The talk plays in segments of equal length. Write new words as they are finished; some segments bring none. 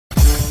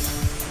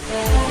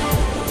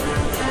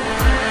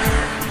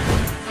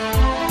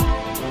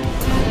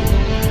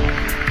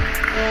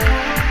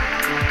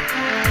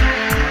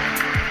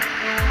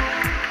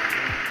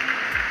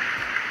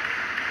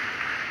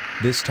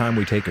This time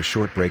we take a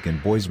short break in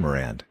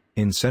Bois-Morand,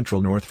 in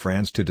central North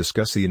France to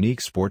discuss the unique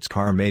sports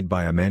car made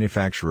by a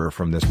manufacturer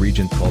from this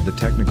region called the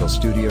Technical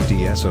Studio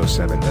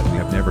TS07 that we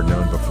have never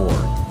known before,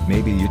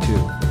 maybe you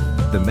too.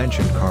 The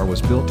mentioned car was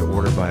built to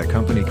order by a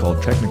company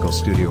called Technical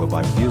Studio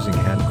by fusing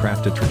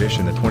handcrafted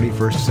tradition and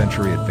 21st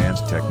century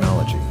advanced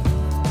technology.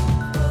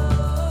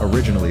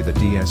 Originally the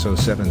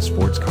DS07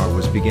 sports car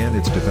began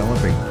its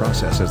developing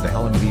process as the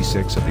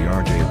LMV6 of the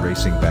RJ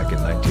Racing back in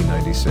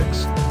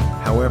 1996.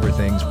 However,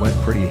 things went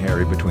pretty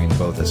hairy between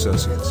both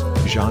associates,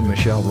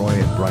 Jean-Michel Roy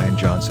and Brian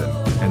Johnson,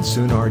 and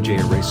soon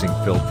RJ Racing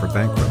filed for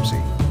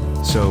bankruptcy.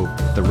 So,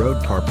 the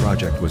road car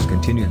project was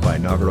continued by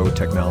Nagaro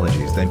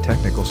Technologies, then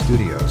Technical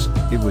Studios.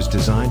 It was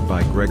designed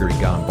by Gregory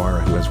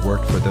Gambara, who has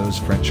worked for those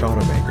French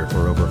automaker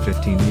for over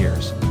 15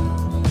 years.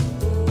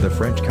 The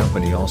French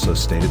company also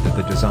stated that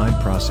the design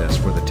process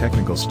for the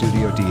Technical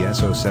Studio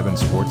DS07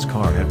 sports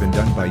car had been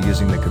done by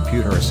using the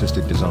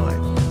computer-assisted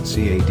design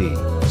 (CAD)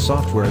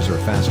 softwares or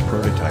fast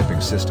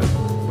prototyping system,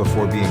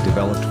 before being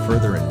developed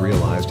further and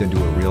realized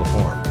into a real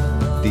form.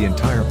 The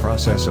entire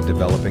process of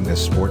developing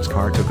this sports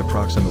car took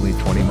approximately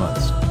 20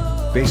 months.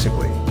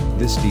 Basically,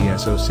 this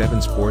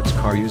DS07 sports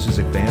car uses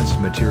advanced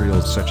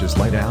materials such as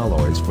light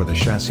alloys for the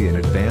chassis and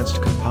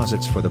advanced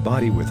composites for the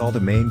body, with all the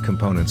main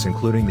components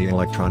including the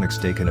electronics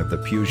taken of the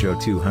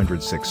Peugeot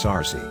 206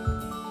 RC.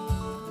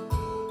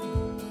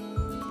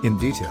 In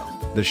detail,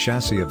 the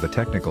chassis of the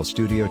Technical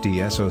Studio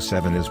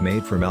DS07 is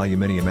made from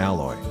aluminium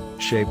alloy,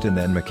 shaped and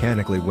then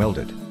mechanically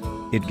welded.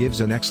 It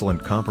gives an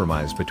excellent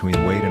compromise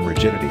between weight and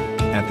rigidity,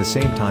 at the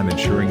same time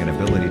ensuring an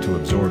ability to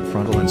absorb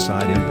frontal and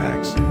side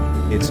impacts.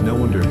 It's no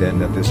wonder then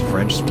that this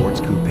French sports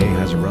coupe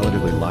has a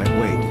relatively light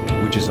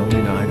weight, which is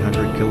only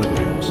 900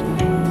 kilograms.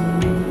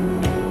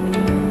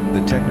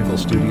 The Technical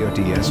Studio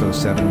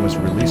DS07 was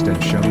released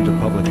and shown to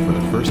public for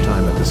the first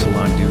time at the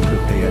Salon du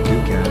Coupé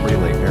and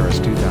Cabriolet Paris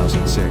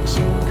 2006,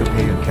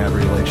 Coupé and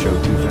Cabriolet Show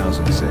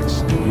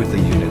 2006, with the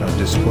unit on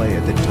display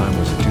at that time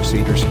was a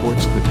two-seater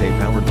sports coupe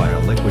powered by a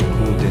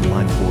liquid-cooled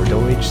inline 4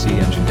 DOHC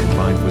engine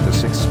combined with a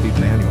 6-speed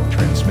manual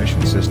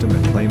transmission system,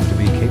 and claimed to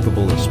be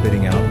capable of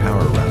spitting out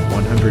power around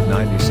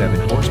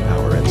 197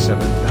 horsepower at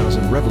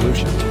 7,000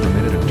 revolutions per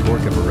minute and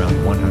torque of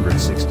around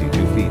 162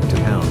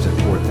 feet-to-pounds at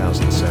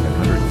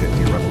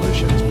 4,750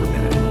 revolutions per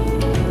minute.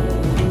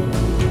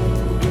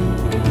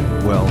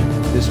 Well,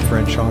 this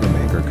French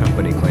automaker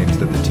company claims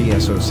that the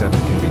TS07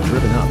 can be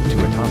driven up to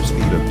a top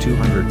speed of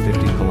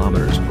 250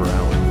 km per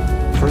hour.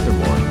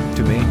 Furthermore,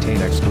 to maintain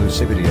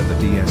exclusivity of the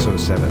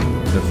DS07,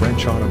 the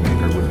French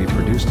automaker would be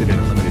produced in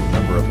a limited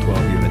number of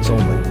 12 units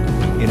only.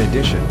 In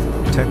addition,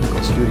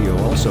 Technical Studio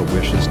also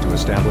wishes to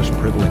establish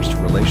privileged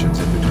relations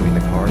in between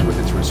the car with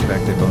its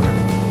respective owner.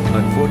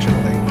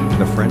 Unfortunately,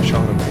 the French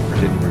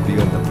automaker didn't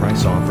reveal the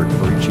price offered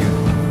for each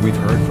unit. We've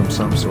heard from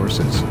some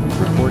sources,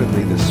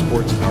 reportedly this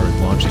sports car is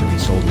launched to be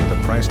sold with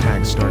a price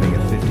tag starting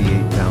at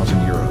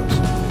 €58,000.